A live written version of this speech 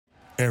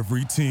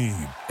Every team,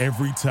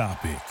 every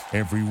topic,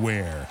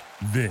 everywhere.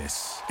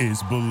 This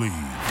is Believe.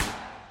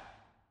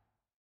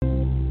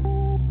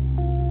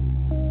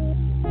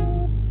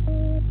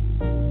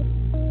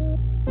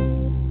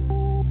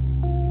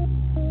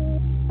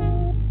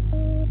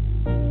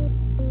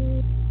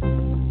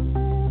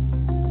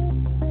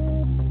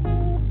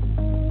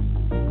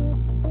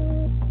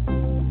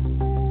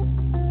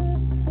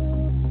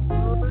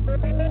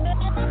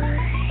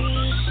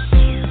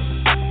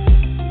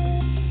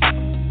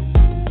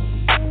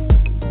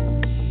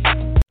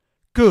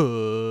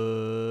 Good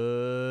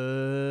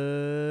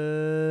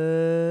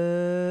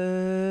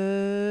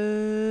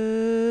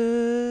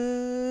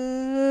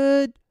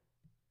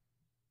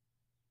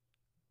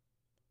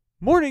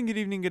morning, good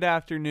evening, good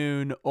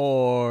afternoon,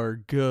 or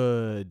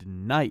good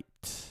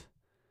night.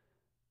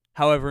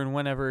 However and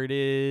whenever it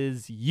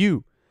is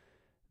you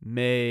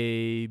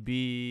may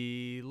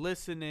be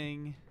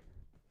listening,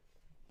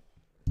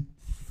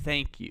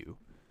 thank you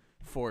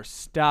for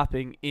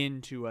stopping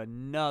into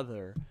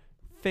another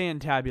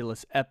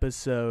fantabulous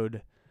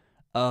episode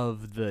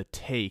of the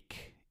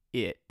Take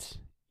It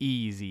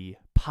Easy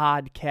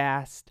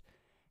podcast.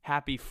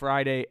 Happy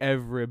Friday,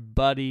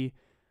 everybody.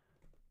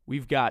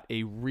 We've got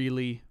a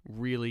really,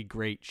 really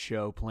great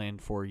show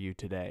planned for you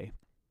today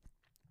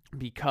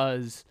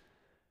because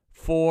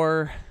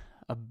for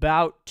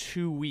about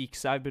 2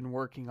 weeks I've been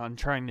working on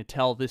trying to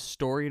tell this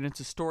story, and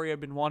it's a story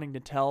I've been wanting to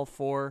tell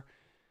for,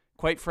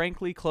 quite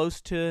frankly, close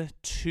to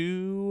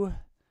 2-3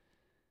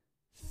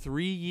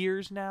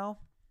 years now.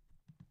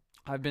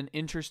 I've been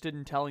interested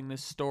in telling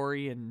this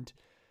story, and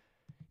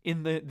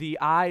in the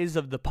eyes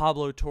of the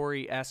Pablo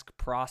Torre-esque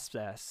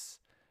process,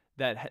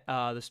 that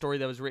the story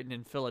that was written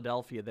in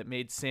Philadelphia that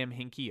made Sam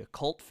Hinkie a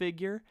cult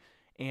figure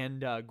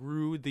and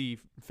grew the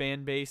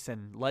fan base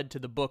and led to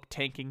the book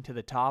Tanking to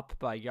the Top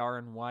by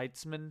Yaron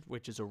Weitzman,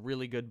 which is a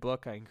really good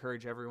book. I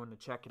encourage everyone to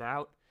check it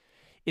out.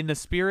 In the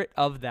spirit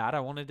of that, I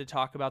wanted to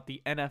talk about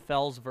the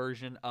NFL's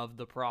version of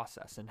the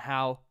process and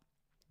how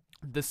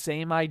the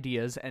same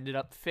ideas ended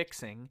up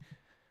fixing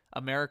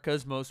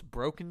America's most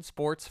broken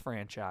sports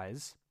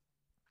franchise,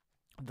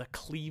 the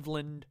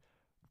Cleveland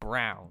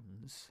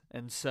Browns.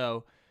 And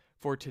so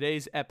for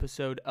today's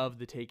episode of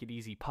the Take It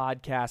Easy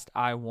podcast,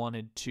 I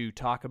wanted to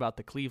talk about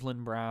the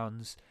Cleveland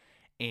Browns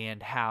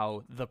and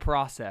how the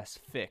process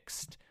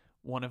fixed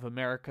one of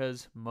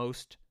America's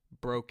most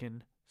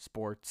broken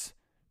sports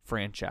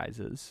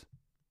franchises.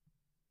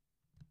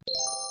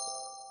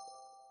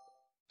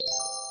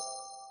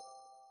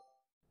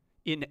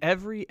 In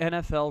every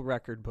NFL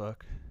record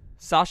book,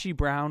 Sashi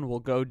Brown will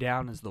go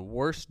down as the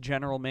worst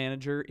general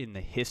manager in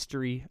the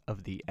history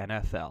of the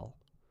NFL.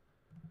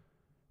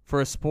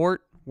 For a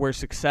sport where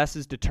success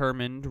is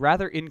determined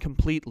rather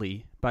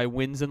incompletely by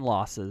wins and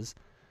losses,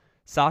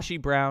 Sashi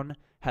Brown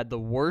had the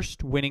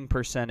worst winning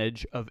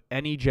percentage of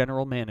any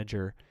general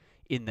manager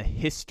in the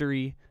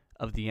history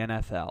of the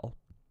NFL.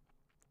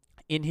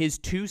 In his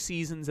 2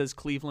 seasons as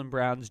Cleveland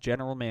Browns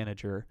general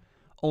manager,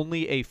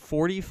 only a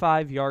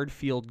 45-yard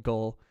field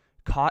goal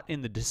caught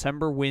in the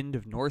December wind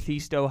of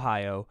Northeast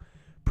Ohio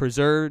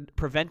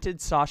prevented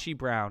Sashi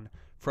Brown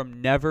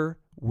from never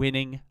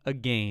winning a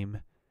game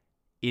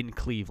in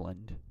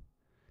Cleveland.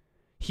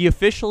 He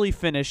officially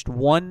finished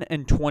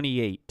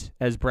 1-28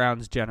 as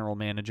Browns general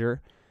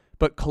manager,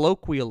 but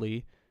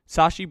colloquially,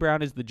 Sashi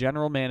Brown is the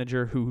general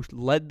manager who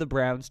led the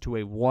Browns to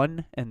a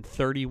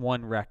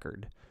 1-31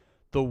 record,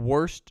 the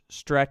worst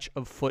stretch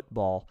of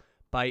football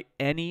by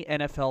any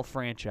NFL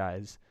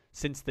franchise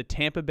since the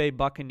Tampa Bay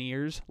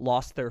Buccaneers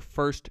lost their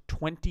first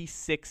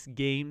 26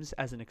 games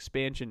as an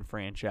expansion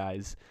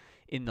franchise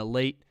in the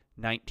late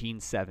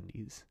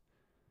 1970s.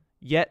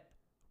 Yet,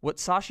 what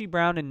Sashi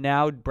Brown and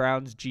now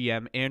Browns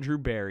GM Andrew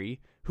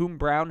Berry, whom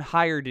Brown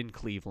hired in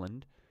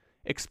Cleveland,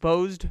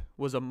 exposed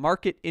was a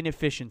market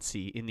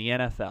inefficiency in the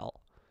NFL.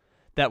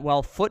 That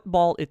while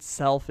football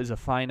itself is a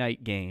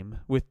finite game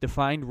with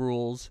defined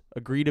rules,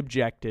 agreed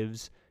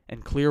objectives,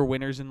 and clear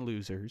winners and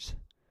losers,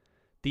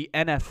 the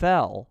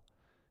NFL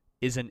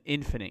is an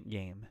infinite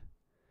game.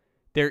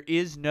 There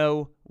is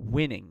no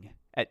winning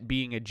at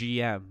being a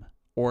GM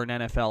or an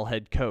NFL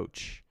head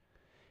coach.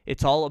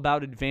 It's all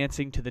about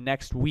advancing to the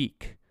next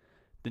week,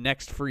 the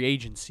next free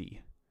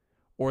agency,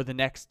 or the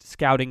next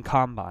scouting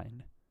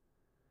combine.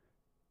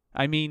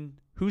 I mean,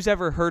 who's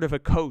ever heard of a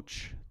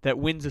coach that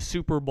wins a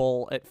Super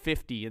Bowl at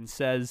 50 and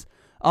says,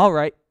 all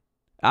right,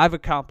 I've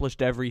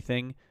accomplished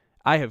everything.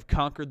 I have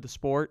conquered the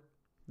sport.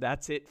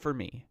 That's it for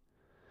me.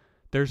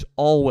 There's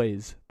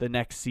always the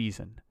next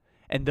season.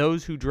 And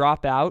those who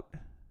drop out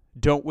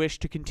don't wish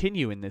to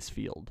continue in this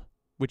field,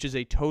 which is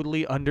a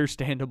totally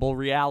understandable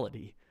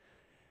reality.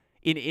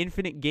 In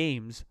infinite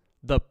games,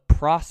 the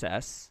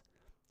process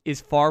is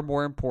far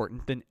more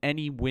important than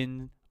any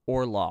win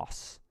or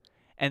loss.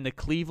 And the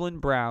Cleveland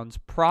Browns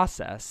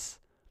process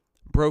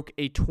broke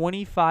a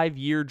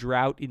 25-year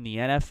drought in the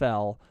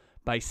NFL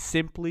by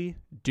simply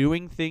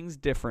doing things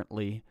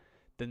differently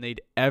than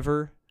they'd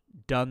ever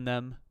done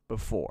them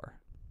before.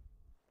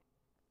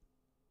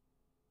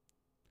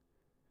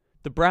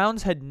 The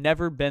Browns had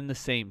never been the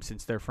same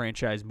since their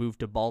franchise moved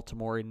to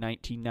Baltimore in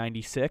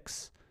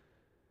 1996.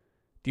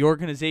 The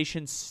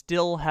organization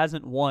still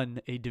hasn't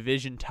won a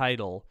division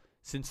title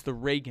since the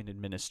Reagan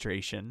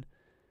administration.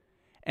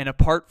 And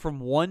apart from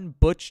one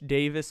Butch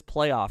Davis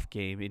playoff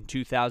game in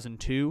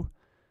 2002,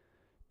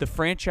 the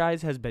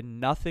franchise has been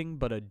nothing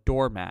but a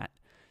doormat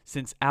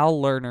since Al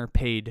Lerner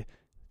paid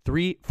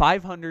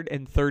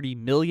 $530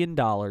 million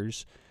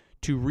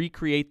to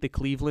recreate the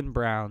Cleveland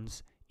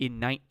Browns in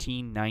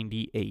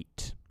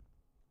 1998.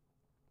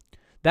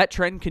 That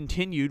trend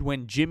continued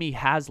when Jimmy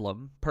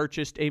Haslam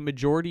purchased a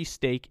majority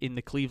stake in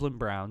the Cleveland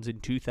Browns in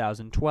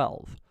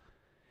 2012.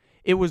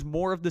 It was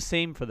more of the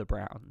same for the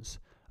Browns,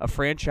 a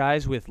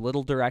franchise with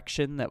little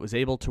direction that was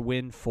able to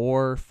win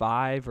 4,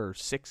 5, or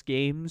 6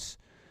 games.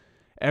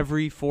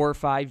 Every 4 or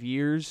 5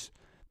 years,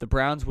 the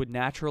Browns would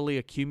naturally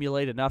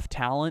accumulate enough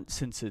talent,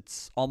 since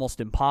it's almost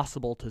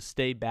impossible to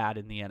stay bad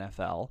in the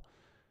NFL,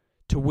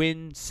 to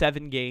win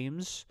 7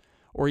 games,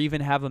 or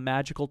even have a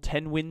magical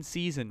 10-win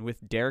season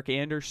with Derek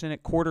Anderson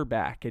at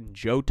quarterback and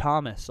Joe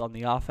Thomas on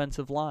the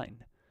offensive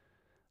line.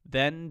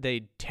 Then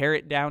they'd tear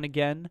it down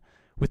again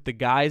with the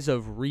guise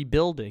of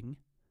rebuilding,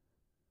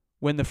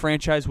 when the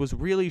franchise was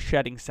really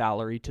shedding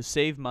salary to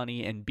save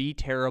money and be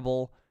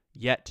terrible,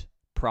 yet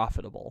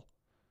profitable.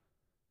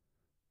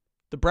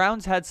 The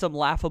Browns had some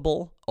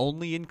laughable,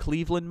 only in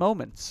Cleveland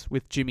moments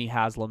with Jimmy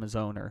Haslam as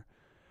owner.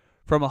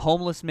 From a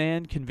homeless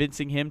man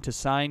convincing him to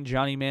sign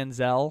Johnny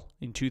Manziel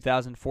in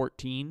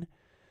 2014,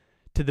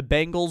 to the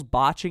Bengals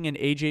botching an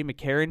A.J.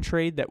 McCarron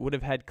trade that would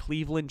have had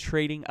Cleveland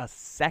trading a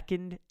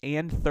 2nd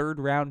and 3rd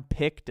round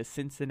pick to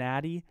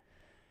Cincinnati,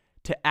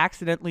 to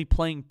accidentally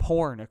playing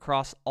porn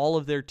across all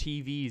of their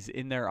TVs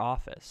in their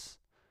office.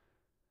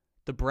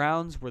 The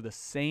Browns were the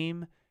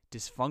same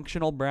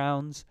dysfunctional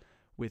Browns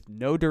with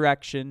no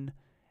direction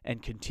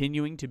and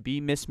continuing to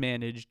be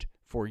mismanaged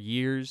for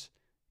years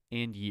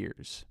and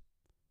years.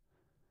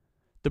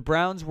 The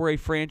Browns were a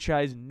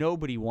franchise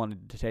nobody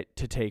wanted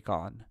to take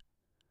on.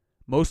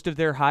 Most of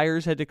their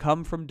hires had to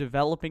come from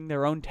developing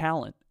their own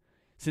talent,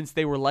 since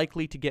they were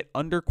likely to get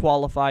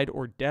underqualified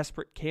or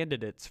desperate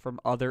candidates from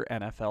other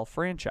NFL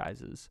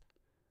franchises.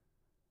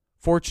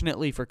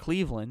 Fortunately for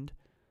Cleveland,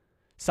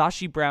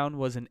 Sashi Brown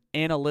was an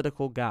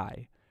analytical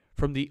guy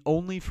from the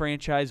only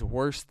franchise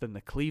worse than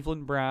the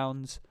Cleveland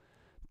Browns,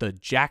 the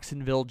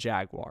Jacksonville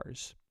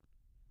Jaguars.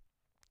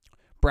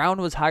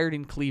 Brown was hired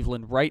in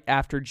Cleveland right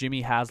after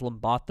Jimmy Haslam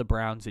bought the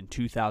Browns in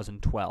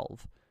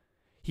 2012.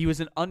 He was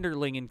an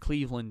underling in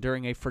Cleveland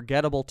during a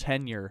forgettable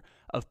tenure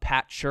of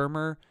Pat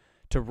Shurmur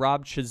to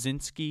Rob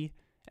Chudzinski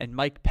and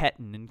Mike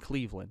Pettin in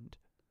Cleveland.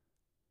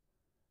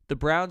 The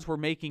Browns were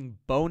making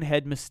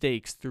bonehead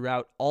mistakes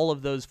throughout all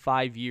of those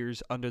 5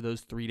 years under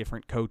those 3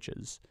 different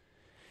coaches.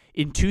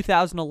 In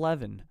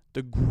 2011,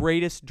 the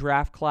greatest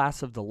draft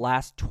class of the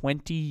last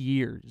 20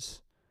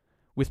 years,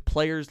 with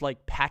players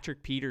like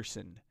Patrick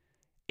Peterson,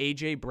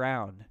 A.J.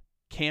 Brown,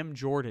 Cam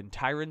Jordan,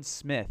 Tyron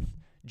Smith,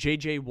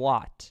 J.J.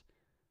 Watt,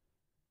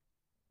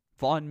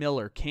 Von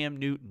Miller, Cam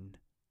Newton.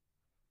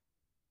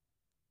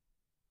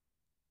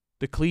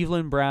 The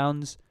Cleveland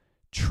Browns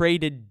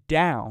traded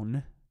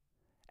down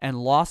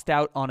and lost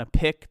out on a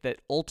pick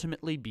that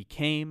ultimately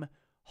became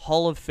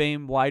Hall of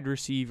Fame wide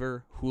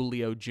receiver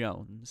Julio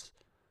Jones,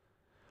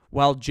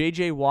 while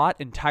J.J. Watt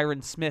and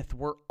Tyron Smith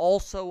were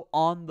also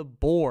on the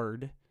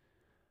board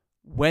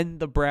when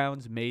the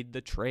Browns made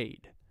the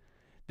trade.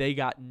 They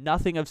got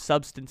nothing of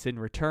substance in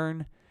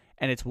return,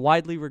 and it's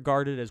widely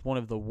regarded as one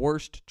of the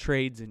worst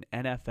trades in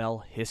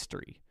NFL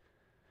history.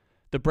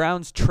 The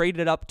Browns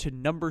traded up to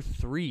number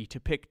 3 to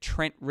pick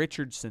Trent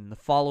Richardson the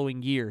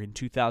following year in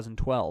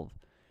 2012.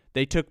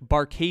 They took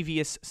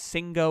Barkevius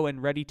Singo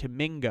and Ready to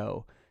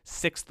Mingo,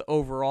 6th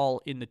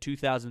overall in the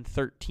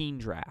 2013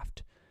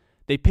 draft.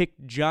 They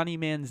picked Johnny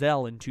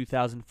Manziel in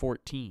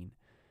 2014.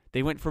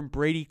 They went from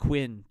Brady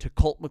Quinn to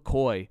Colt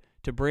McCoy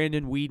to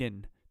Brandon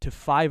Weeden to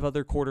 5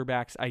 other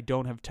quarterbacks I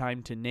don't have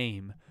time to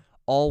name,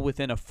 all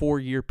within a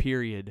 4-year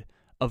period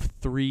of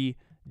 3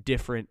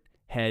 different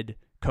head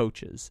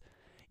coaches.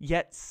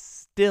 Yet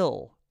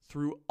still,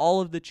 through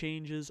all of the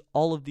changes,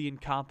 all of the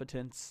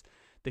incompetence,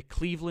 the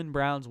Cleveland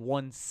Browns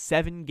won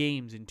 7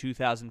 games in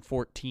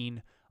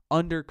 2014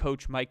 under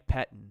Coach Mike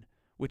Pettin,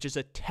 which is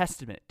a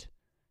testament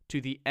to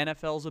the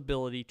NFL's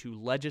ability to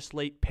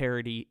legislate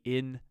parity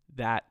in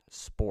that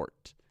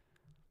sport.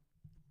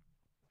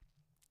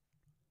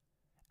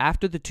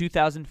 After the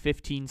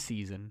 2015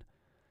 season,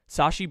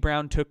 Sashi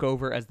Brown took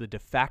over as the de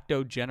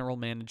facto general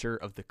manager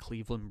of the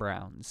Cleveland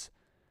Browns.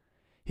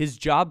 His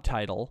job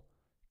title,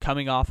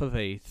 coming off of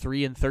a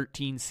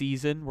 3-13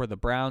 season where the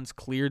Browns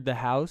cleared the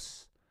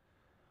house,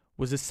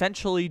 was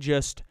essentially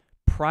just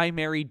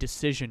primary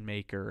decision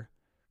maker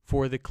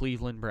for the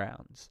Cleveland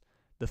Browns.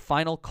 The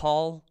final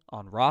call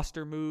on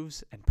roster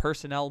moves and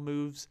personnel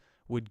moves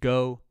would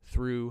go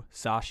through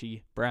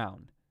Sashi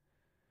Brown.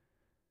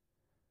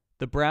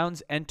 The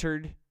Browns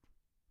entered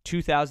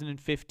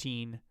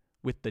 2015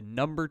 with the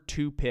number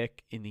 2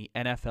 pick in the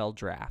NFL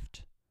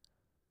draft.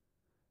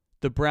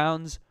 The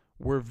Browns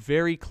were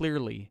very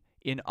clearly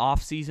in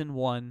offseason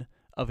 1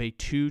 of a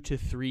 2 to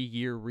 3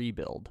 year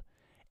rebuild,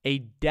 a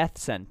death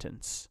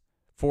sentence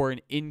for an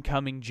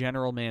incoming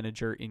general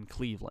manager in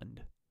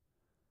Cleveland.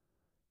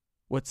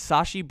 What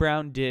Sashi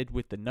Brown did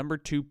with the number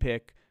 2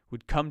 pick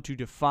would come to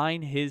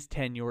define his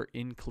tenure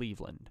in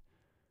Cleveland.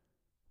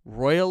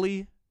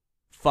 Royally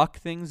fuck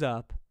things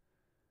up,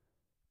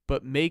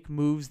 but make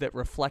moves that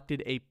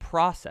reflected a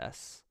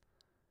process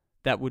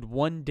that would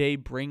one day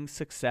bring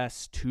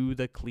success to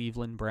the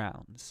Cleveland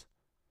Browns.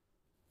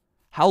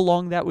 How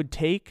long that would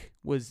take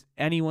was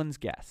anyone's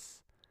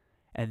guess,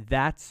 and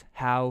that's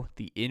how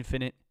the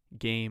infinite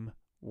game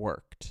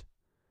worked.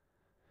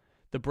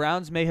 The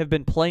Browns may have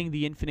been playing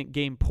the infinite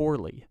game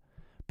poorly,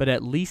 but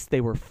at least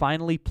they were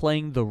finally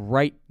playing the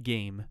right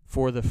game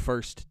for the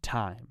first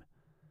time.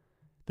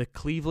 The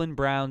Cleveland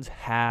Browns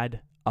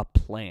had a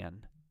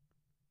plan.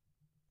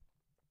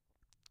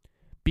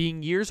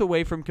 Being years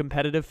away from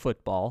competitive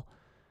football,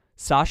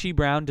 Sashi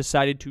Brown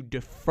decided to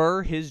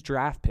defer his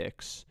draft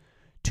picks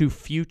to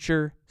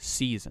future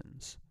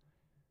seasons.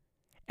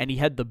 And he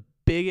had the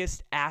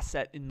biggest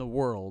asset in the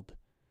world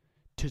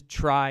to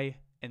try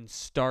and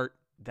start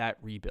that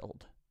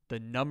rebuild. The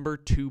number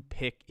 2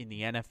 pick in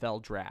the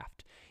NFL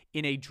draft.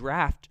 In a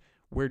draft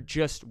where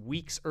just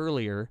weeks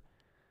earlier,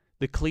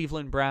 the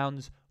Cleveland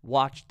Browns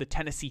watched the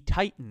Tennessee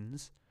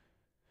Titans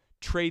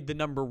trade the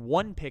number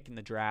 1 pick in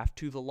the draft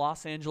to the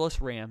Los Angeles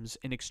Rams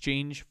in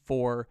exchange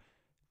for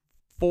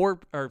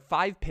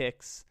 5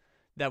 picks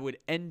that would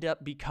end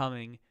up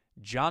becoming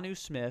Jonnu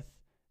Smith,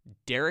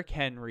 Derrick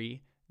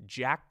Henry,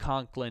 Jack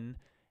Conklin,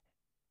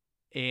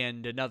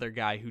 and another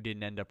guy who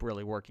didn't end up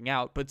really working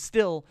out. But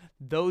still,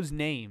 those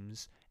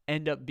names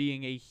end up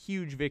being a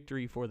huge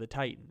victory for the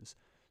Titans.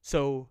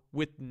 So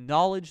with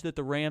knowledge that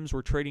the Rams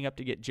were trading up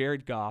to get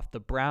Jared Goff, the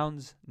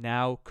Browns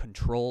now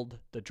controlled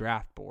the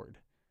draft board.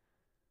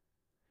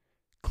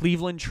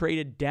 Cleveland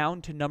traded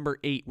down to number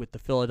 8 with the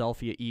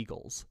Philadelphia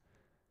Eagles.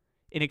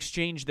 In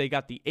exchange, they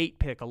got the 8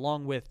 pick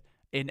along with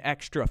an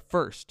extra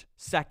 1st,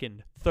 2nd,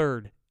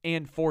 3rd,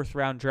 and 4th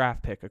round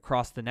draft pick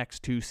across the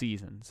next 2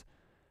 seasons.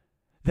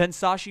 Then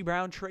Sashi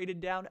Brown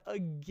traded down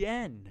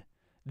again,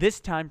 this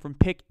time from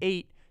pick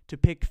 8 to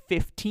pick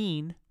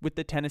 15 with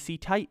the Tennessee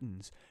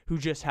Titans, who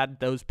just had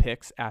those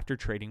picks after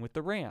trading with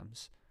the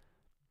Rams.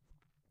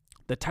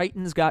 The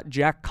Titans got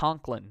Jack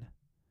Conklin,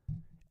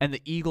 and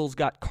the Eagles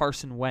got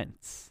Carson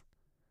Wentz.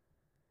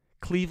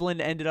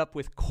 Cleveland ended up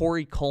with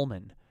Corey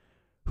Coleman,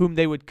 whom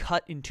they would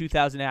cut in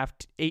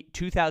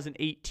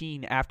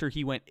 2018 after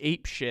he went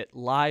apeshit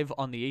live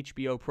on the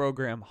HBO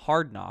program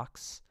Hard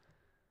Knocks,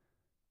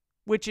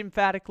 which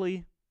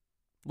emphatically,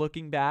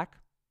 looking back,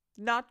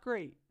 not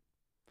great.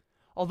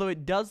 Although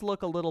it does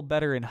look a little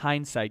better in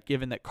hindsight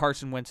given that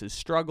Carson Wentz's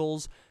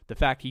struggles, the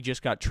fact he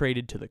just got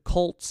traded to the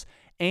Colts,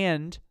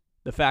 and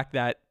the fact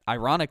that,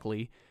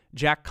 ironically,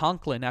 Jack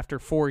Conklin, after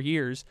 4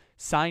 years,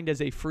 signed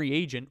as a free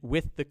agent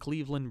with the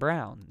Cleveland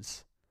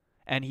Browns.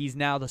 And he's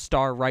now the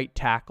star right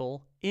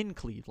tackle in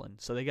Cleveland.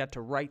 So they got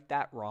to right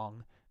that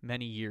wrong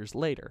many years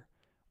later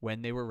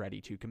when they were ready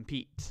to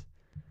compete.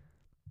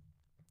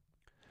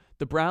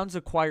 The Browns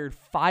acquired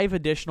 5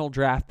 additional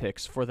draft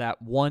picks for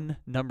that one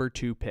number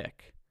 2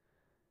 pick.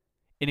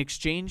 In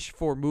exchange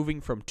for moving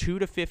from 2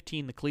 to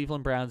 15, the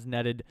Cleveland Browns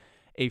netted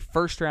a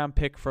 1st-round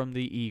pick from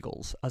the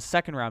Eagles, a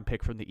 2nd-round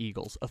pick from the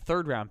Eagles, a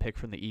 3rd-round pick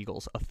from the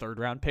Eagles, a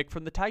 3rd-round pick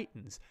from the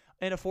Titans,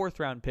 and a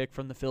 4th-round pick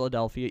from the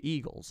Philadelphia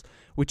Eagles,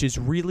 which is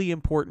really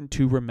important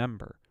to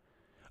remember.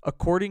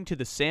 According to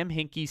the Sam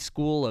Hinkie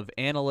School of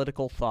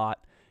Analytical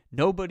Thought,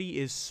 nobody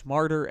is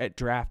smarter at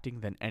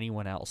drafting than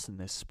anyone else in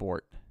this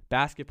sport.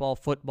 Basketball,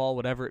 football,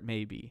 whatever it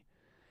may be.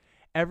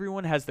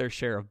 Everyone has their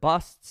share of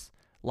busts.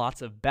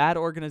 Lots of bad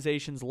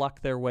organizations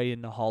luck their way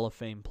into Hall of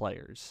Fame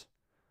players.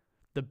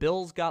 The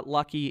Bills got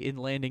lucky in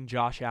landing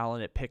Josh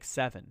Allen at pick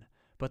 7,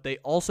 but they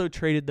also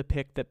traded the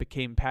pick that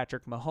became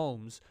Patrick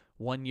Mahomes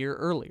 1 year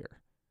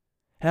earlier.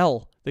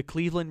 Hell, the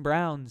Cleveland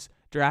Browns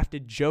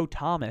drafted Joe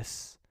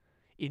Thomas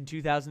in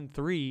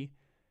 2003.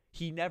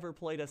 He never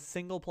played a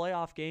single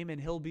playoff game,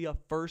 and he'll be a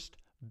first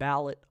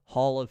ballot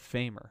Hall of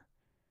Famer.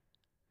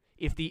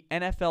 If the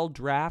NFL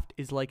draft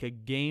is like a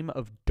game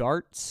of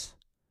darts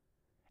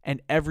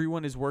and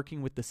everyone is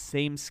working with the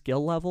same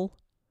skill level,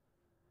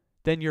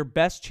 then your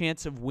best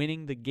chance of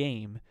winning the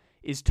game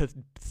is to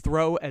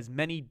throw as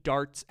many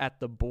darts at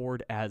the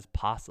board as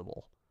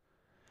possible.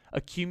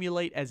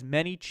 Accumulate as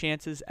many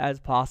chances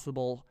as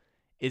possible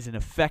is an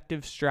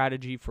effective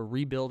strategy for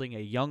rebuilding a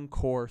young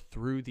core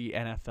through the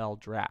NFL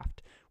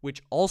draft,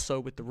 which also,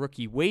 with the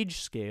rookie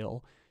wage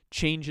scale,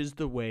 changes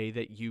the way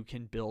that you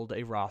can build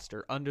a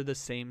roster under the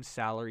same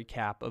salary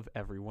cap of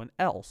everyone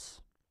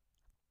else.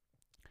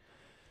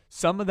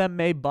 Some of them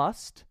may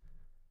bust,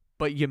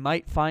 but you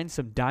might find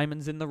some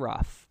diamonds in the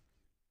rough.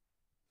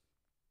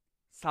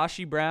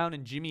 Sashi Brown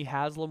and Jimmy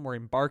Haslam were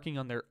embarking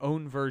on their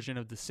own version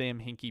of the Sam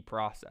Hinkie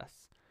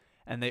process,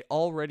 and they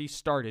already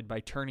started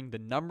by turning the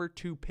number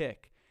 2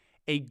 pick,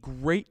 a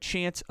great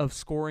chance of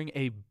scoring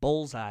a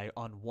bullseye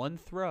on one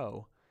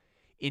throw,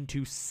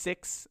 into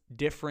 6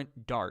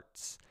 different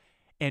darts,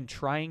 and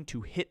trying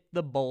to hit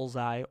the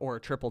bullseye or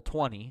a triple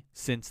 20,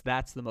 since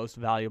that's the most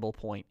valuable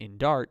point in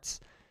darts,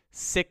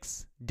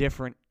 6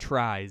 different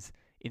tries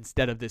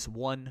instead of this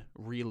one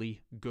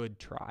really good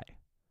try.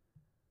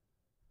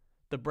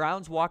 The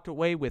Browns walked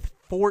away with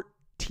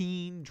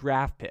 14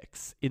 draft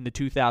picks in the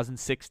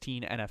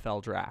 2016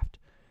 NFL Draft.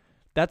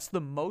 That's the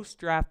most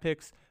draft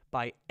picks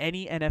by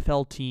any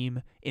NFL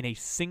team in a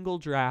single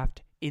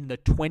draft in the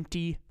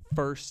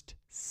 21st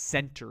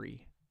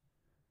century.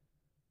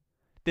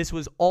 This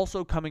was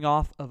also coming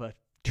off of a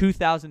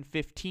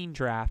 2015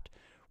 draft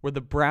where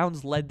the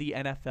Browns led the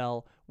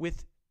NFL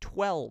with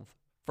 12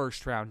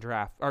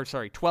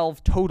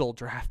 total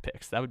draft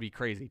picks. That would be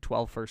crazy.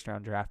 12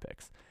 first-round draft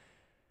picks.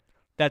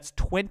 That's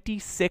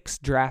 26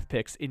 draft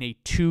picks in a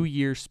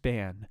 2-year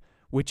span,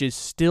 which is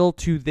still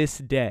to this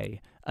day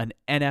an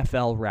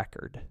NFL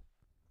record.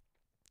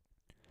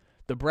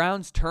 The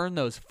Browns turned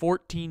those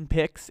 14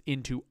 picks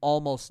into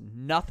almost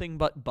nothing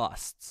but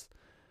busts,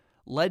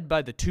 led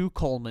by the 2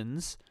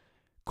 Colemans,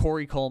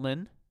 Corey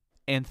Coleman,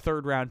 and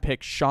third-round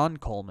pick Sean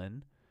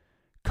Coleman,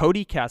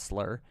 Cody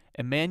Kessler,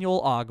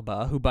 Emmanuel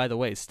Ogbah, who, by the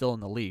way, is still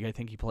in the league. I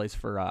think he plays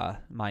for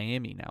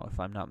Miami now, if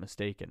I'm not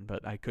mistaken,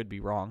 but I could be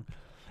wrong,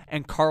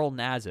 and Carl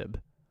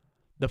Nassib.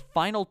 The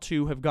final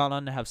 2 have gone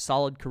on to have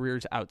solid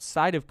careers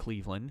outside of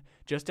Cleveland,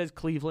 just as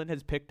Cleveland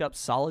has picked up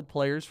solid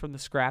players from the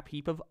scrap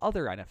heap of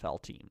other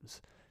NFL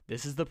teams.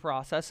 This is the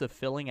process of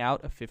filling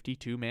out a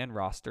 52-man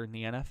roster in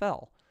the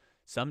NFL.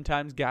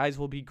 Sometimes guys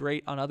will be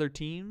great on other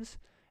teams,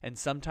 and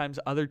sometimes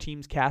players other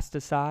teams cast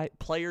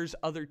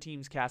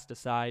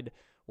aside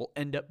will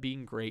end up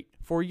being great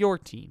for your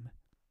team.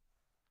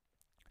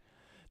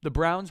 The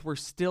Browns were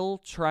still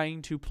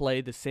trying to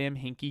play the Sam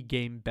Hinkie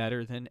game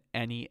better than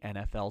any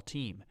NFL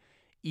team,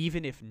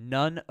 even if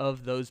none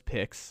of those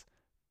picks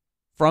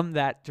from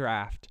that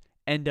draft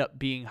end up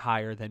being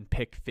higher than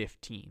pick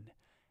 15.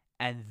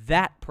 And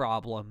that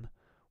problem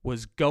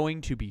was going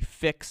to be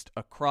fixed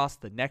across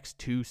the next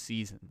 2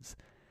 seasons.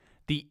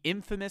 The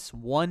infamous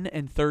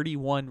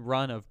 1-31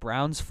 run of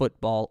Browns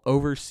football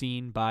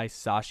overseen by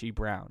Sashi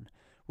Brown,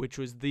 which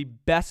was the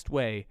best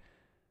way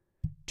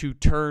to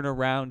turn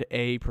around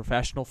a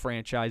professional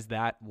franchise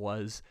that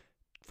was,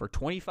 for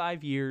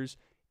 25 years,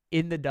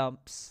 in the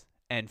dumps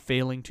and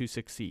failing to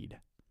succeed.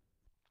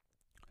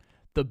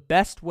 The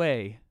best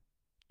way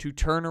to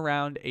turn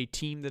around a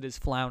team that is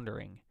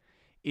floundering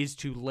is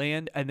to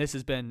land, and this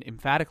has been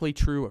emphatically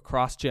true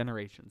across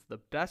generations, the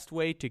best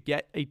way to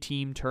get a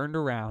team turned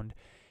around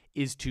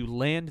is to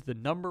land the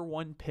number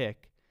 1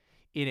 pick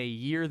in a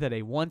year that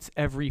a once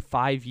every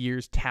 5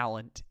 years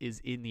talent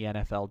is in the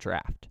NFL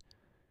draft.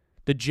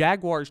 The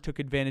Jaguars took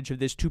advantage of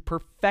this to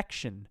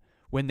perfection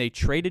when they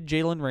traded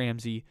Jalen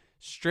Ramsey,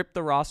 stripped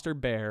the roster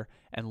bare,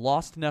 and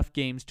lost enough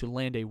games to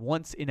land a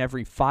once in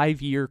every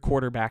 5 year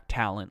quarterback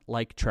talent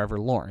like Trevor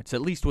Lawrence,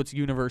 at least what's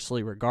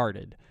universally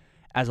regarded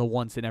as a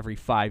once in every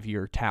 5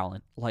 year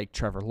talent like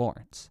Trevor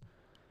Lawrence.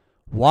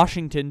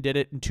 Washington did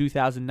it in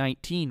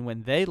 2019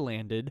 when they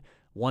landed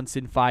once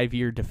in 5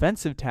 year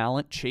defensive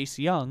talent Chase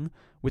Young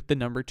with the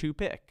number 2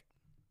 pick.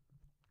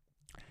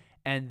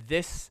 And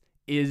this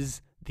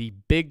is the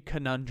big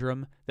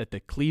conundrum that the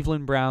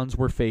Cleveland Browns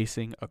were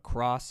facing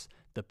across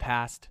the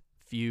past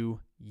few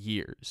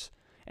years.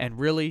 And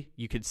really,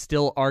 you could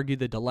still argue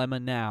the dilemma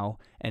now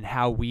and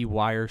how we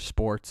wire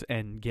sports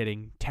and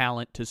getting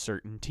talent to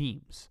certain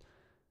teams.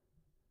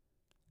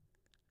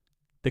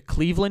 The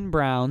Cleveland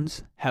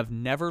Browns have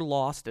never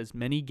lost as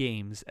many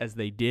games as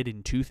they did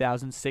in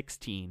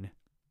 2016.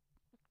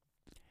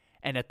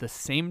 And at the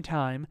same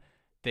time,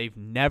 they've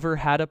never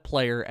had a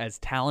player as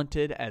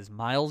talented as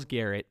Myles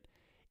Garrett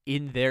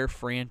in their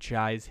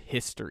franchise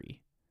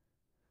history.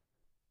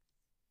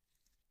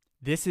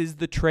 This is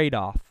the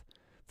trade-off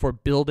for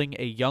building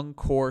a young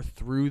core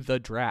through the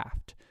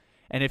draft.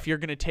 And if you're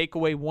going to take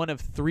away one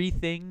of 3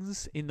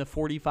 things in the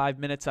 45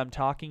 minutes I'm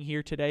talking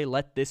here today,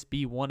 let this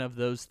be one of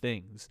those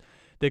things.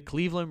 The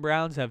Cleveland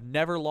Browns have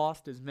never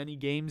lost as many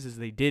games as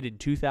they did in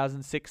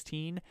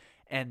 2016,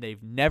 and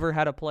they've never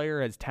had a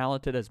player as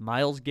talented as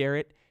Myles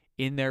Garrett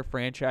in their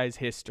franchise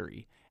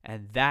history.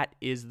 And that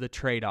is the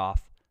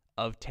trade-off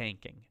of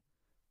tanking.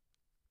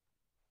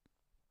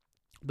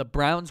 The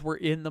Browns were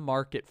in the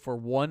market for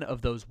one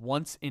of those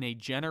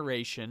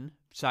once-in-a-generation,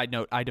 side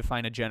note, I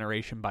define a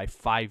generation by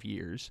 5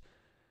 years,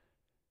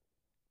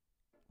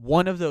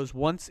 one of those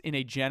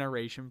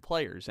once-in-a-generation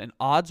players. And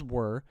odds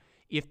were,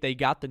 if they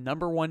got the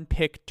number 1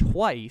 pick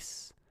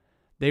twice,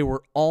 they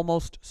were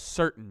almost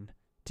certain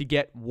to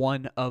get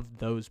one of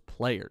those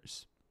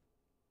players.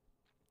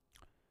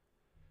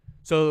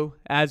 So,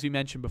 as we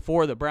mentioned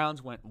before, the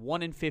Browns went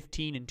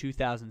 1-15 in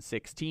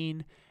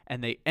 2016,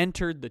 and they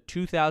entered the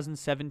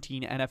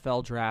 2017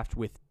 NFL Draft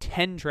with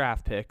 10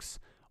 draft picks,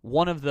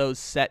 one of those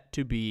set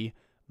to be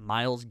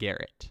Myles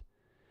Garrett.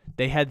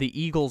 They had the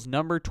Eagles'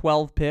 number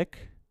 12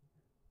 pick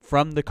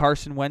from the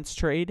Carson Wentz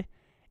trade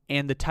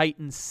and the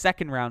Titans'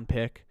 second-round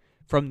pick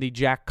from the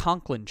Jack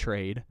Conklin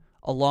trade,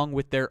 along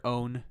with their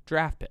own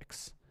draft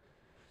picks.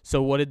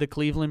 So what did the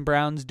Cleveland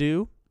Browns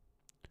do?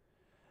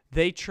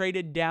 they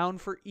traded down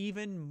for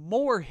even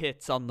more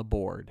hits on the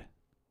board.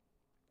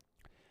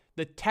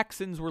 The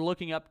Texans were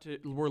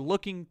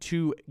looking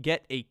to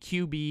get a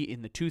QB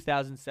in the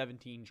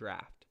 2017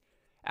 draft.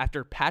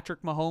 After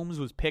Patrick Mahomes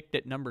was picked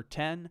at number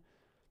 10,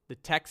 the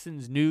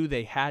Texans knew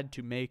they had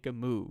to make a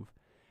move.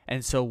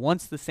 And so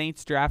once the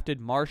Saints drafted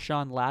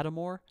Marshawn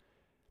Lattimore,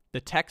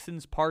 the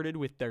Texans parted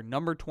with their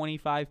number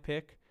 25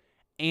 pick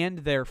and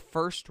their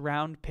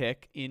first-round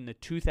pick in the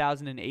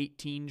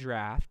 2018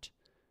 draft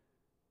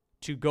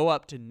to go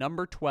up to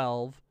number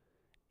 12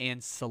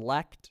 and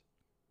select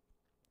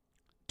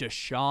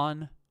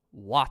Deshaun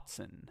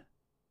Watson.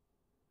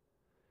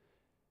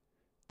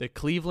 The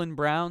Cleveland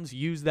Browns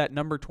used that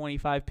number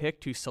 25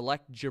 pick to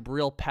select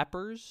Jabril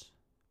Peppers,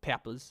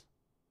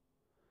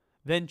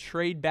 then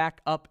trade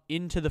back up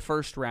into the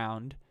first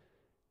round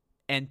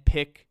and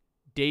pick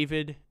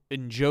David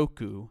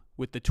Njoku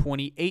with the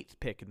 28th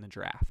pick in the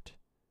draft.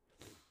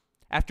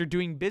 After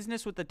doing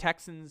business with the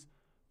Texans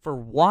for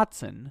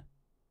Watson,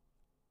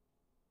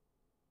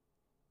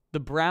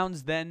 the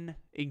Browns then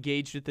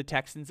engaged with the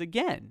Texans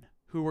again,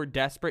 who were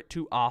desperate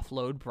to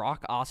offload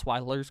Brock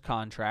Osweiler's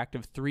contract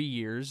of 3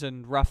 years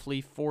and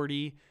roughly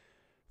 $45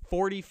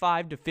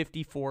 to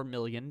 $54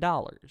 million.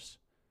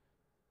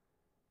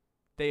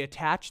 They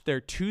attached their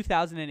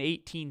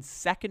 2018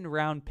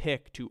 second-round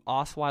pick to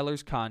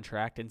Osweiler's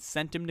contract and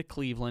sent him to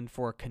Cleveland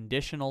for a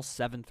conditional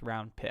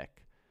 7th-round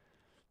pick.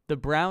 The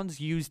Browns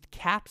used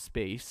cap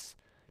space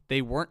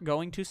they weren't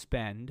going to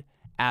spend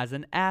as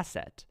an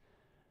asset,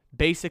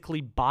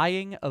 basically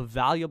buying a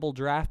valuable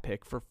draft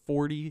pick for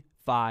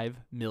 $45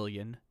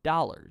 million.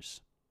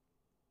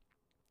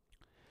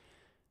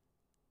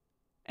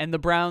 And the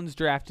Browns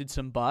drafted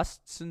some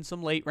busts and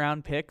some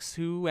late-round picks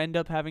who end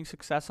up having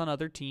success on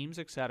other teams,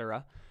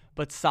 etc.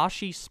 But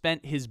Sashi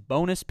spent his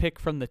bonus pick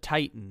from the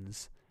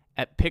Titans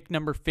at pick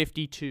number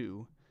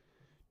 52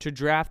 to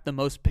draft the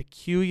most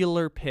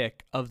peculiar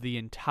pick of the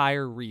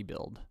entire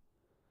rebuild.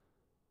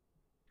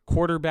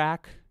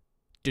 Quarterback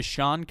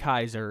DeShone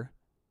Kizer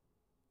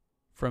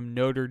from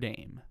Notre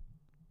Dame.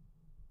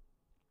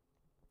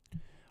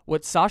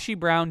 What Sashi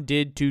Brown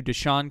did to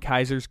DeShone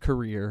Kizer's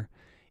career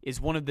is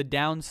one of the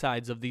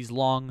downsides of these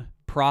long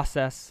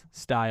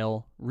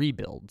process-style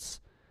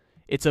rebuilds.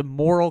 It's a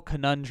moral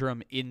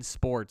conundrum in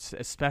sports,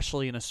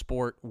 especially in a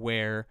sport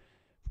where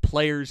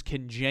players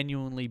can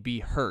genuinely be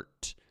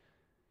hurt,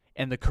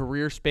 and the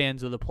career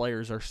spans of the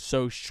players are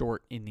so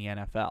short in the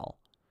NFL.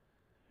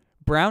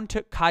 Brown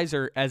took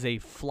Kizer as a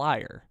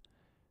flyer,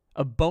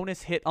 a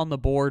bonus hit on the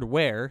board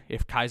where,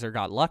 if Kizer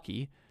got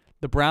lucky,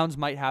 the Browns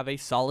might have a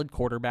solid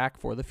quarterback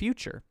for the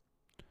future.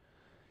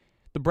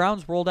 The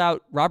Browns rolled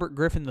out Robert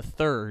Griffin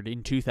III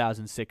in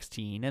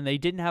 2016, and they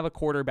didn't have a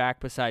quarterback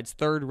besides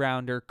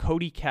third-rounder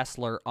Cody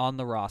Kessler on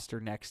the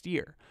roster next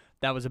year.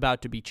 That was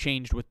about to be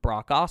changed with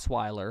Brock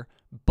Osweiler,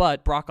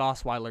 but Brock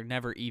Osweiler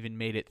never even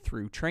made it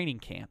through training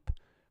camp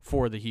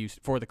for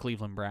the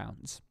Cleveland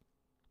Browns.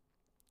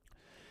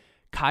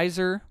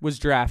 Kizer was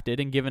drafted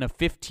and given a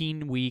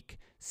 15-week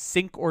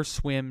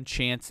sink-or-swim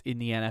chance in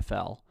the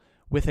NFL,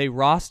 with a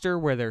roster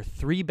where their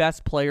 3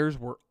 best players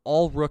were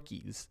all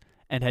rookies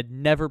and had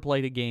never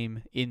played a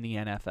game in the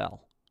NFL.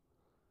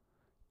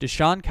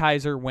 DeShone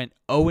Kizer went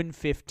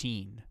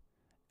 0-15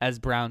 as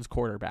Browns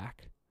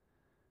quarterback.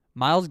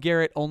 Myles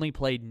Garrett only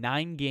played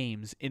 9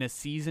 games in a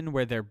season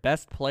where their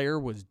best player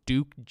was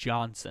Duke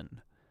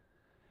Johnson.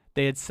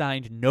 They had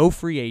signed no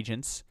free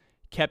agents,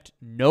 kept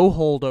no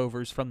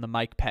holdovers from the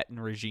Mike Pettin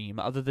regime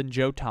other than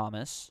Joe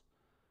Thomas.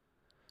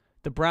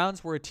 The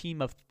Browns were a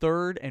team of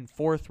 3rd and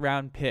 4th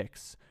round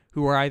picks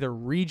who were either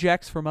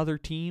rejects from other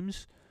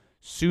teams,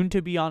 soon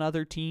to be on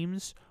other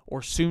teams,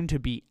 or soon to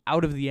be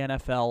out of the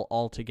NFL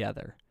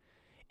altogether.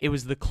 It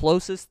was the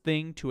closest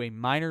thing to a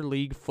minor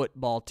league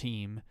football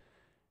team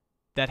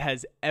that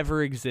has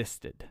ever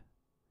existed.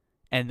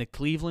 And the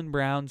Cleveland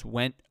Browns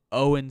went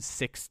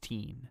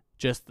 0-16,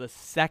 just the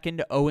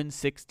second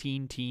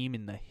 0-16 team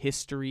in the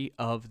history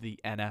of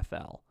the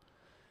NFL.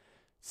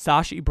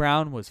 Sashi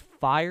Brown was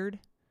fired,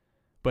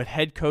 but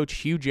head coach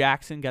Hugh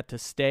Jackson got to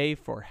stay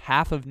for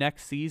half of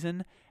next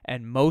season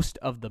and most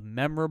of the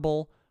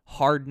memorable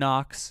Hard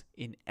Knocks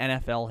in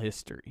NFL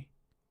history.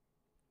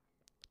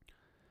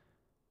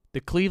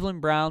 The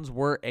Cleveland Browns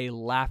were a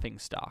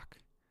laughingstock,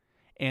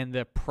 and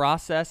the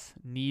process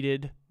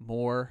needed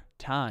more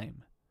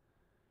time.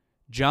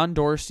 John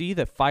Dorsey,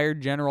 the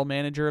fired general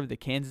manager of the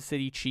Kansas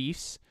City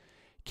Chiefs,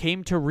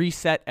 came to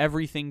reset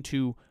everything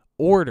to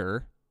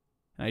order,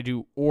 and I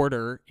do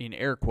order in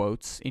air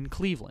quotes, in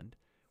Cleveland,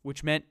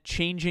 which meant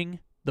changing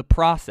the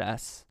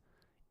process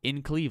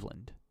in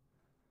Cleveland.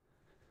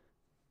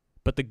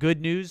 But the good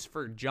news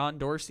for John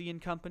Dorsey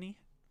and company,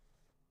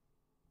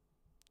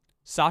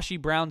 Sashi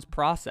Brown's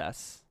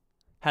process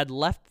had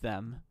left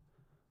them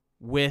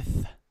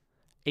with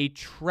a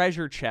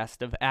treasure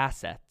chest of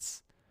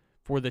assets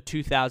for the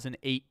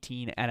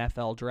 2018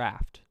 NFL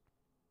Draft.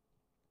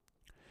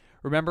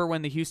 Remember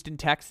when the Houston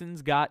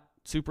Texans got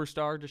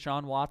superstar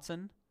Deshaun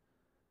Watson?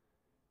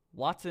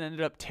 Watson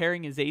ended up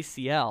tearing his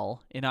ACL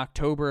in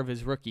October of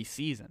his rookie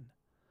season.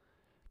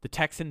 The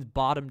Texans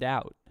bottomed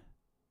out.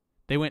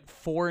 They went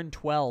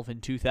 4-12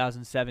 in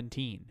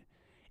 2017,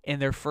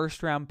 and their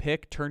first-round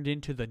pick turned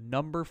into the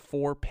number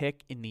 4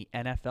 pick in the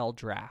NFL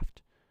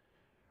draft.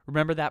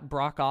 Remember that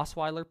Brock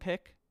Osweiler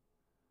pick?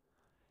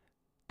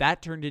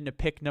 That turned into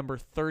pick number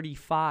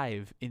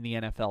 35 in the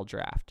NFL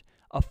draft,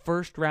 a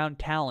first-round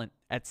talent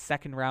at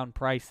second-round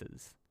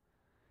prices.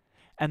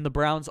 And the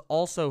Browns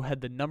also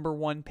had the number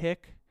 1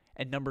 pick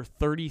and number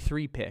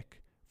 33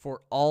 pick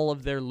for all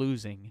of their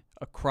losing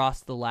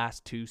across the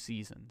last 2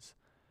 seasons.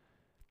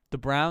 The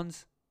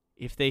Browns,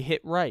 if they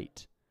hit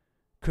right,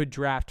 could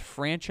draft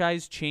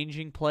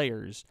franchise-changing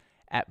players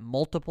at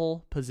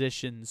multiple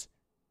positions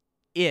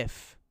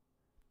if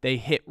they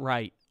hit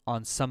right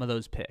on some of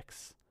those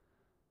picks.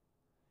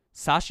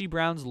 Sashi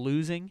Brown's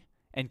losing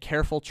and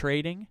careful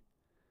trading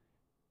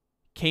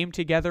came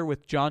together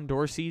with John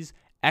Dorsey's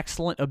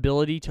excellent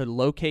ability to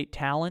locate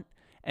talent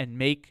and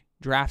make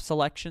draft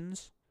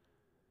selections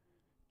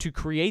to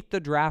create the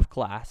draft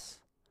class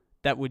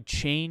that would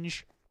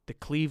change the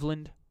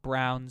Cleveland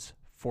Browns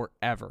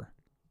forever.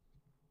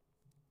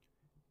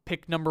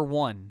 Pick number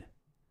 1,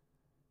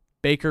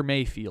 Baker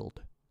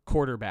Mayfield,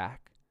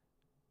 quarterback.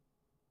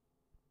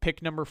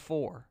 Pick number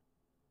 4,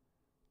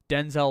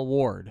 Denzel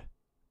Ward,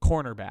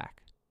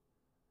 cornerback.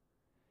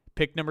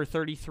 Pick number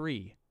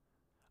 33,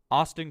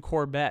 Austin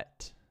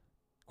Corbett.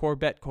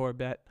 Corbett,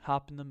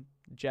 hop in the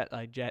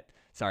jet.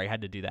 Sorry, I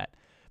had to do that.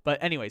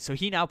 But anyway, so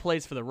he now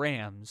plays for the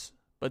Rams,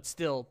 but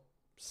still,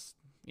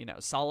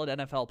 solid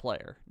NFL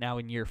player, now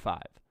in year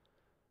 5.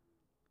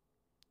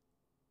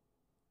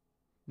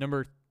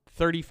 Number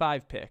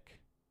 35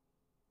 pick,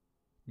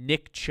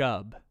 Nick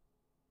Chubb,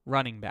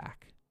 running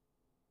back.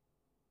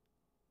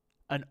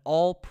 An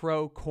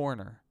all-pro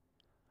corner,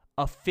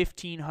 a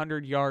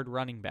 1,500-yard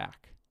running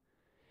back,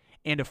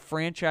 and a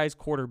franchise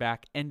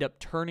quarterback end up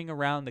turning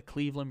around the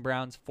Cleveland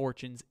Browns'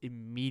 fortunes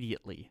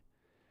immediately.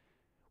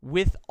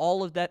 With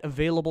all of that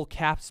available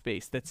cap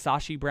space that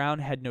Sashi Brown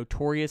had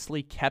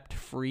notoriously kept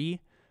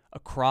free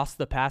across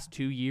the past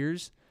 2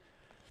 years,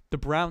 the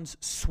Browns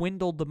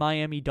swindled the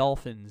Miami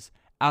Dolphins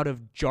out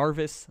of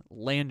Jarvis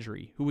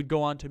Landry, who would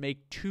go on to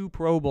make 2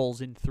 Pro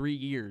Bowls in 3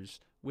 years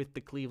with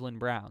the Cleveland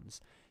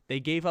Browns. They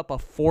gave up a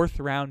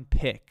 4th-round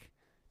pick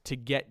to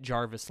get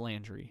Jarvis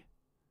Landry.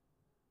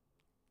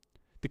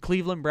 The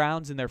Cleveland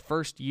Browns in their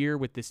first year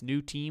with this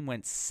new team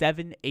went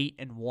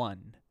 7-8-1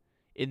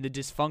 in the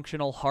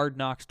dysfunctional Hard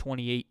Knocks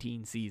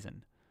 2018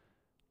 season.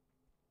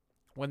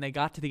 When they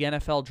got to the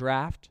NFL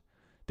draft,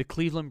 the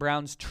Cleveland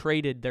Browns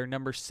traded their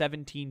number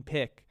 17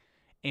 pick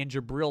and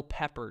Jabril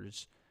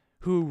Peppers,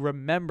 who,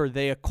 remember,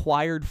 they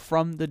acquired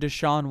from the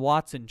Deshaun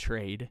Watson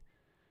trade,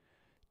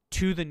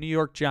 to the New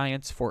York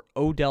Giants for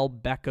Odell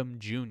Beckham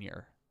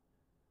Jr.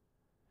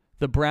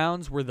 The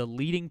Browns were the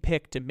leading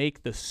pick to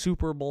make the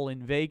Super Bowl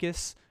in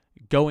Vegas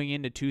going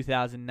into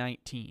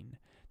 2019.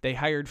 They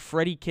hired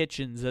Freddie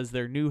Kitchens as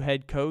their new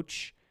head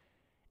coach,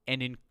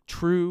 and in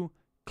true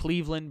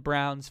Cleveland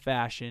Browns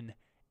fashion,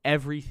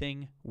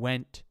 everything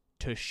went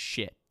to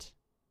shit.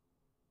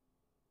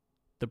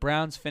 The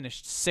Browns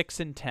finished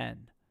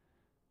 6-10.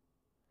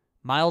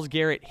 Myles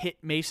Garrett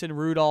hit Mason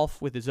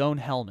Rudolph with his own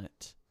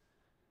helmet.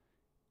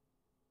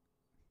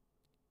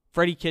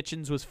 Freddie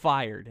Kitchens was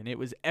fired, and it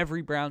was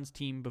every Browns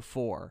team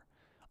before.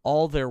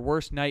 All their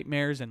worst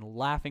nightmares and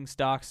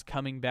laughingstocks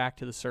coming back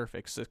to the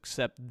surface,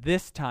 except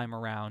this time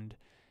around,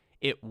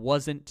 it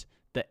wasn't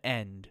the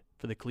end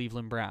for the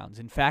Cleveland Browns.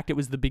 In fact, it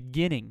was the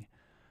beginning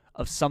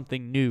of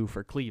something new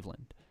for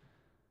Cleveland.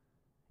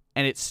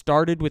 And it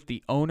started with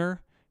the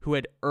owner who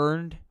had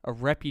earned a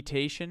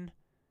reputation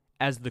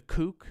as the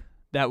kook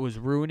that was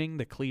ruining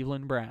the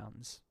Cleveland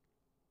Browns.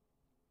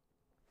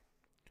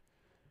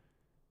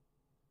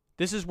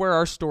 This is where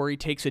our story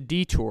takes a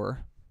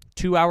detour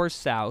 2 hours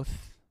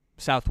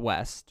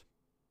southwest,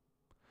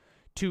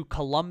 to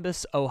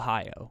Columbus,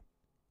 Ohio.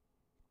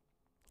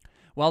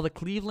 While the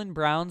Cleveland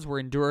Browns were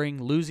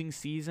enduring losing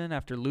season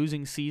after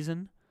losing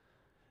season,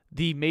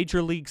 the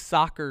Major League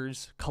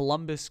Soccer's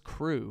Columbus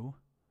Crew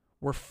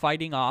were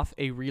fighting off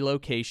a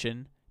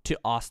relocation to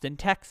Austin,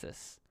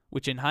 Texas,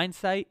 which in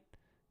hindsight,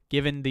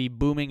 given the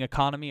booming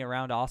economy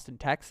around Austin,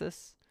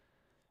 Texas,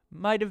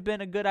 might have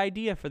been a good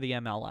idea for the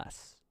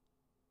MLS.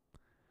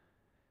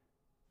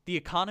 The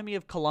economy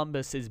of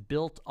Columbus is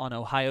built on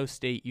Ohio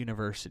State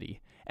University,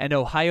 and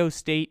Ohio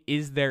State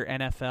is their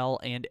NFL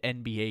and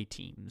NBA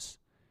teams.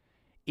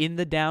 In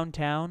the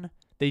downtown,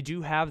 they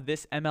do have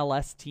this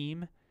MLS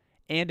team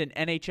and an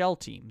NHL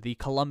team, the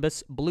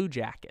Columbus Blue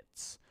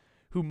Jackets,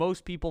 who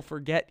most people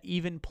forget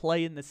even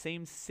play in the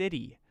same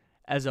city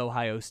as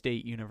Ohio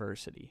State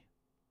University.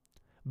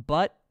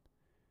 But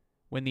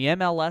when the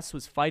MLS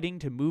was fighting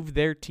to move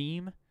their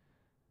team,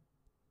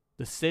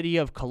 the city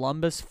of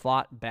Columbus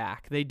fought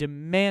back. They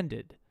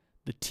demanded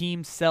the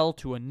team sell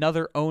to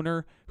another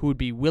owner who would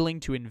be willing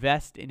to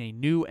invest in a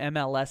new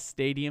MLS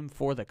stadium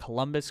for the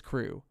Columbus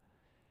Crew.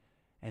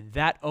 And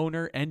that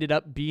owner ended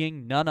up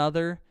being none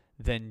other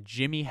than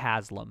Jimmy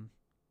Haslam.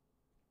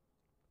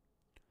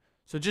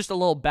 So just a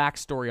little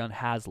backstory on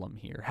Haslam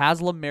here.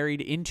 Haslam married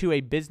into a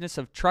business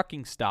of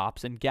trucking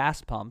stops and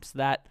gas pumps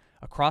that,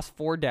 across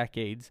 4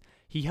 decades,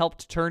 he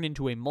helped turn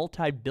into a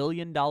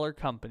multi-billion-dollar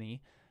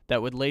company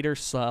that would later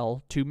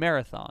sell to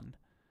Marathon.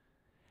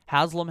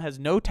 Haslam has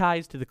no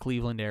ties to the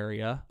Cleveland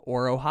area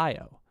or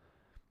Ohio,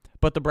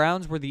 but the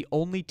Browns were the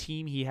only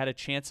team he had a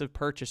chance of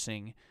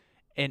purchasing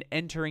and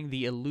entering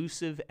the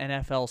elusive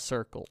NFL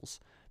circles,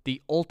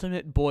 the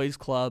ultimate boys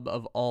club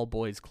of all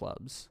boys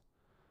clubs.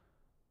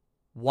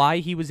 Why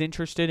he was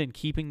interested in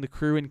keeping the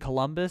Crew in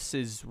Columbus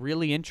is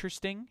really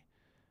interesting,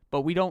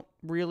 but we don't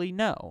really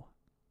know.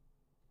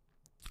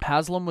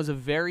 Haslam was a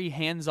very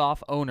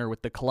hands-off owner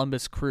with the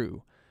Columbus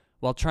Crew,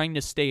 while trying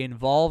to stay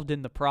involved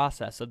in the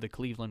process of the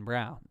Cleveland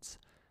Browns.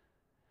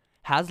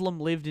 Haslam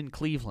lived in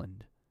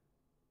Cleveland,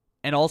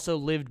 and also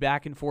lived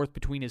back and forth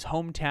between his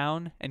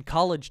hometown and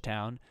college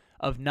town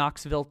of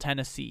Knoxville,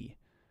 Tennessee,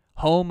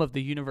 home of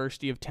the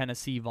University of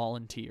Tennessee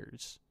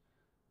Volunteers.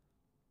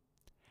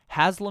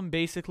 Haslam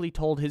basically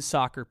told his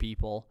soccer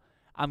people,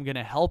 I'm going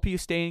to help you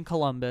stay in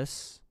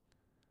Columbus,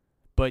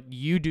 but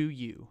you do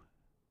you.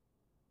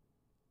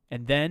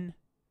 And then,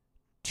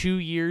 2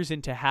 years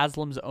into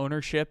Haslam's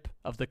ownership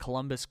of the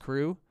Columbus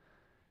Crew,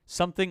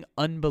 something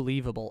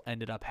unbelievable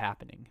ended up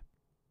happening.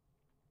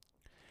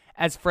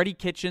 As Freddie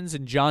Kitchens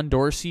and John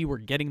Dorsey were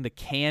getting the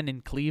can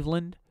in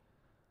Cleveland,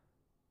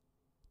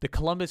 the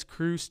Columbus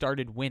Crew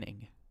started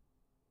winning,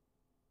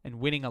 and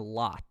winning a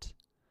lot.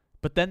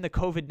 But then the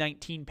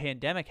COVID-19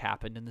 pandemic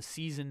happened and the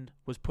season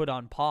was put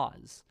on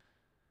pause.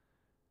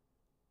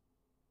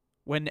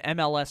 When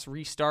MLS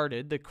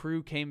restarted, the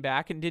Crew came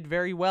back and did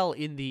very well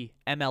in the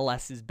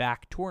MLS is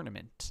Back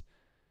tournament.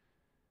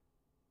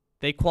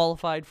 They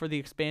qualified for the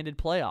expanded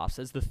playoffs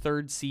as the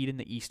 3rd seed in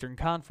the Eastern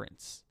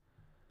Conference.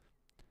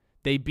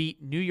 They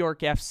beat New York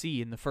FC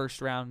in the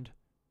first round,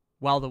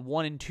 while the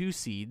 1 and 2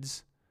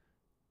 seeds,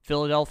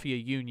 Philadelphia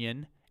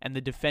Union and the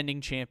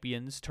defending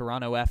champions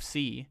Toronto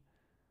FC,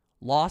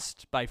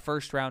 lost by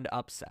first-round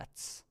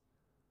upsets.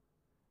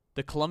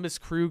 The Columbus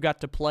Crew got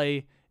to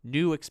play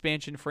new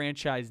expansion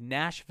franchise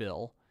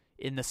Nashville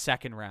in the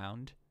second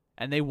round,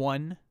 and they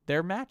won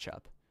their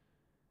matchup.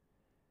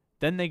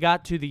 Then they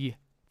got to the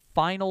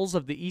finals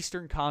of the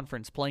Eastern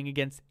Conference, playing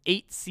against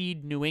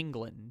 8-seed New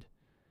England,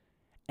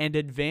 and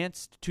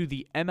advanced to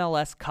the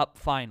MLS Cup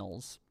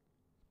Finals.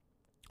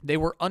 They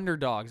were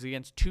underdogs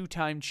against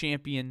 2-time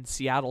champion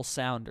Seattle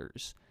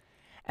Sounders,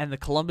 and the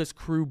Columbus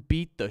Crew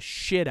beat the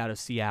shit out of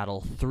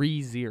Seattle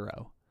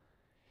 3-0.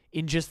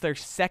 In just their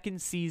second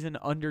season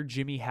under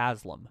Jimmy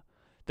Haslam,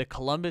 the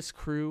Columbus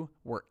Crew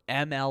were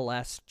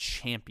MLS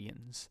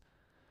champions.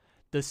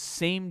 The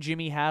same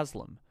Jimmy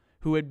Haslam,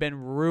 who had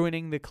been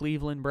ruining the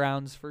Cleveland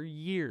Browns for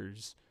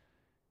years,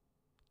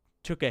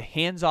 took a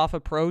hands-off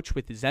approach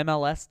with his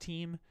MLS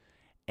team,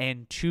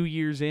 and 2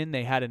 years in,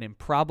 they had an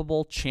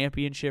improbable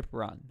championship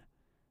run.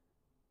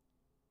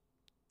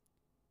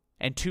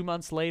 And 2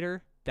 months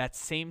later, that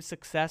same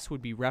success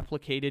would be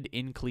replicated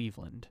in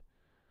Cleveland.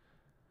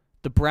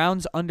 The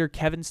Browns under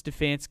Kevin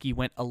Stefanski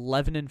went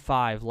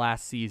 11-5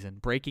 last season,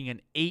 breaking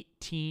an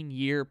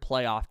 18-year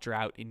playoff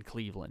drought in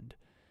Cleveland.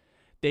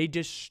 They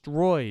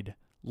destroyed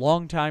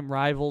longtime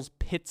rivals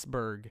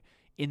Pittsburgh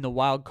in the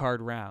wild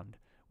card round,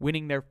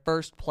 winning their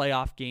first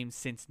playoff game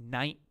since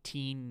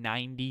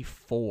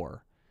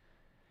 1994.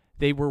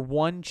 They were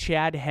one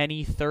Chad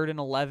Henne 3rd and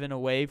 11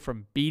 away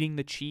from beating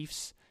the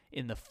Chiefs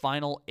in the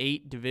final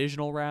 8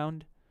 divisional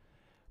round,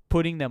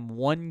 putting them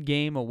 1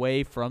 game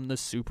away from the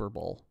Super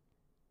Bowl.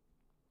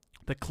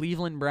 The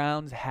Cleveland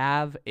Browns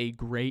have a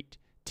great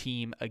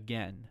team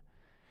again,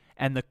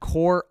 and the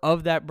core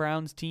of that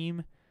Browns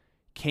team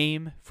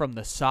came from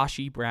the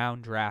Sashi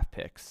Brown draft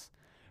picks,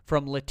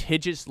 from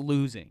litigious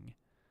losing,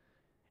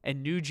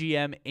 and new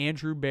GM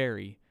Andrew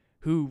Berry,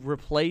 who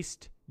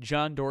replaced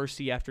John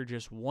Dorsey after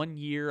just 1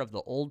 year of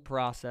the old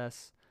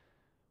process,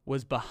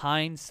 was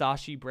behind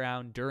Sashi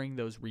Brown during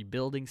those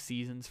rebuilding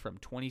seasons from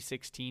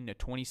 2016 to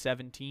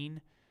 2017,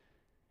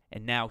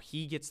 and now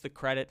he gets the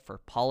credit for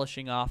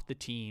polishing off the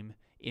team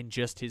in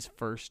just his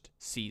first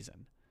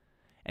season.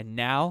 And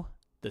now,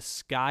 the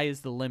sky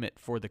is the limit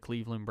for the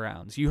Cleveland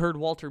Browns. You heard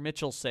Walter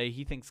Mitchell say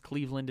he thinks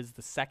Cleveland is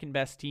the second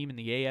best team in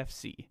the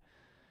AFC.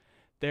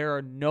 There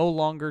are no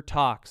longer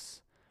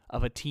talks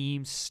of a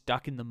team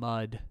stuck in the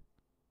mud.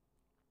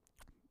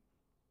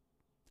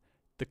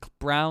 The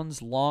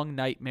Browns' long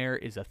nightmare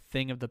is a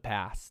thing of the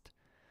past.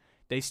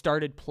 They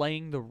started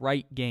playing the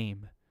right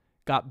game,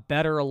 got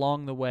better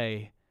along the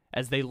way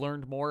as they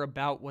learned more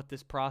about what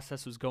this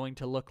process was going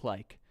to look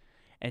like,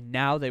 and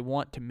now they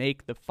want to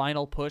make the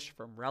final push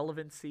from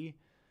relevancy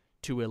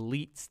to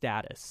elite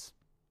status.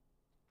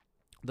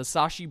 The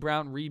Sashi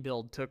Brown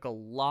rebuild took a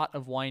lot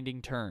of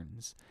winding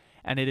turns,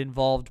 and it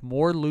involved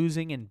more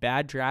losing and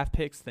bad draft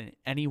picks than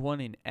anyone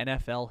in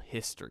NFL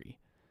history.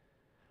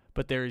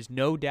 But there is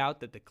no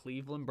doubt that the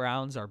Cleveland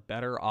Browns are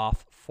better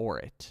off for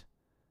it.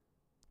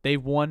 They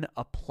won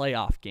a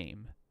playoff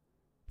game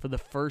for the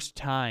first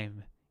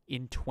time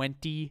in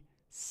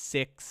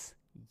 26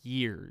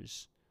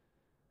 years.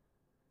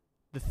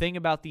 The thing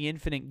about the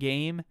infinite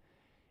game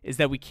is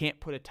that we can't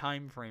put a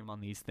time frame on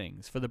these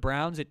things. For the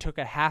Browns, it took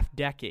a half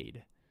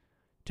decade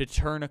to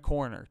turn a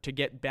corner, to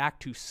get back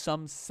to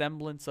some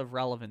semblance of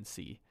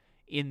relevancy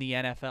in the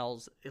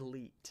NFL's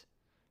elite.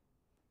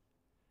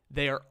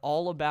 They are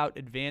all about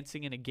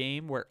advancing in a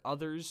game where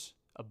others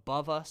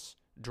above us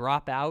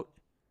drop out,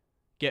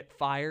 get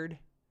fired,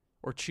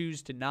 or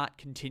choose to not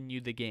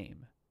continue the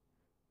game.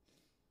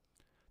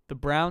 The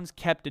Browns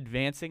kept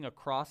advancing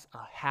across a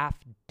half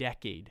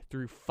decade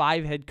through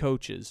 5 head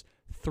coaches,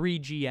 3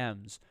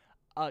 GMs,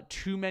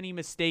 too many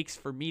mistakes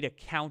for me to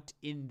count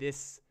in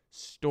this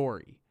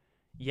story.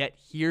 Yet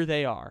here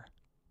they are,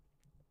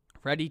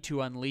 ready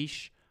to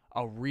unleash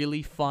a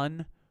really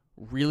fun,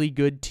 really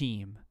good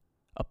team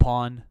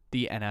upon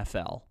the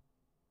NFL.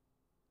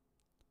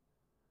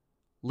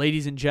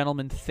 Ladies and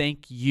gentlemen,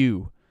 thank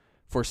you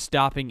for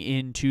stopping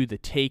into the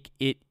Take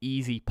It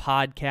Easy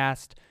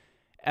podcast.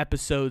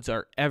 Episodes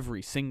are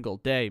every single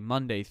day,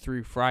 Monday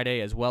through Friday,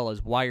 as well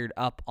as Wired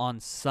Up on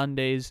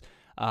Sundays.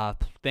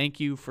 Thank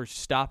you for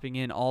stopping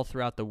in all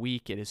throughout the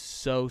week. It is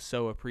so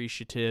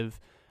appreciative.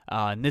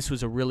 And this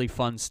was a really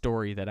fun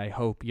story that I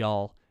hope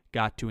y'all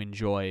got to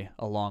enjoy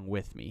along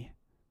with me.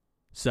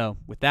 So,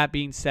 with that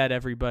being said,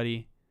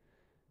 everybody,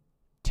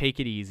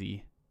 take it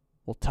easy.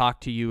 We'll talk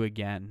to you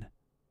again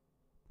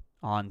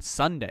on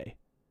Sunday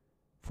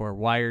for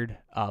Wired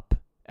Up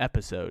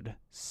episode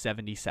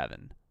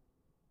 77.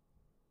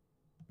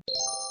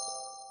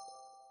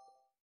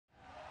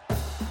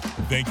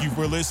 Thank you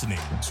for listening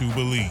to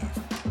Believe.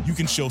 You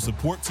can show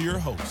support to your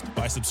host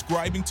by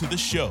subscribing to the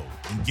show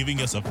and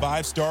giving us a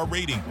 5-star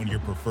rating on your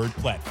preferred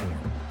platform.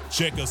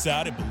 Check us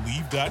out at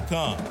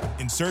Believe.com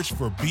and search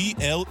for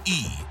BLEAV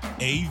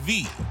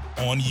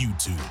on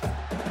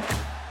YouTube.